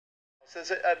So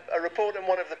there's a report in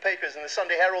one of the papers in the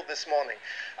Sunday Herald this morning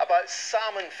about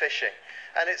salmon fishing,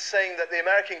 and it's saying that the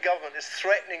American government is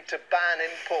threatening to ban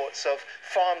imports of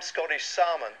farmed Scottish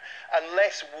salmon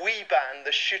unless we ban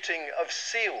the shooting of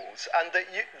seals, and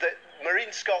that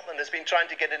Marine Scotland has been trying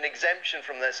to get an exemption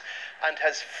from this and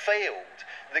has failed.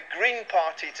 The Green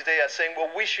Party today are saying,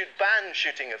 well, we should ban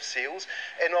shooting of seals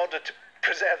in order to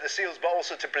preserve the seals, but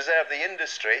also to preserve the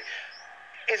industry.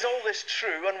 Is all this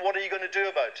true, and what are you going to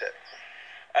do about it?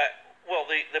 Well,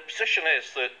 the position is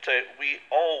that we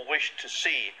all wish to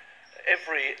see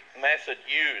every method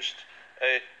used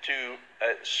to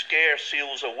scare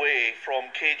seals away from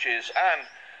cages, and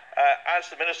as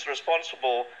the Minister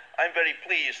responsible, I'm very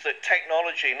pleased that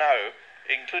technology now,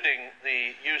 including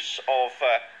the use of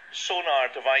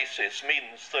sonar devices,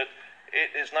 means that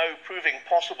it is now proving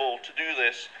possible to do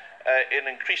this in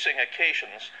increasing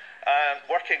occasions, and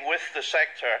working with the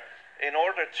sector in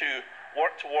order to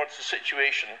work towards a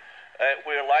situation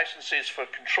where licenses for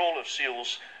control of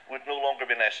seals would no longer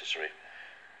be necessary.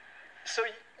 So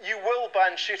you will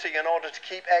ban shooting in order to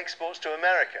keep exports to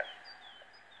America?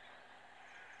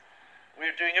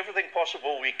 We're doing everything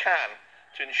possible we can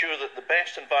to ensure that the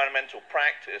best environmental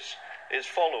practice is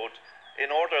followed in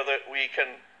order that we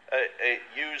can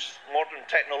use modern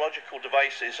technological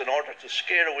devices in order to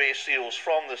scare away seals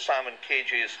from the salmon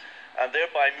cages and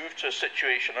thereby move to a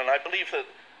situation, and I believe that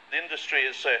the industry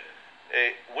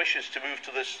wishes to move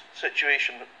to this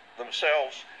situation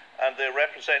themselves, and their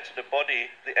representative body,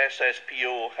 the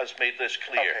SSPO, has made this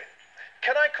clear. Okay.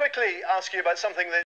 Can I quickly ask you about something that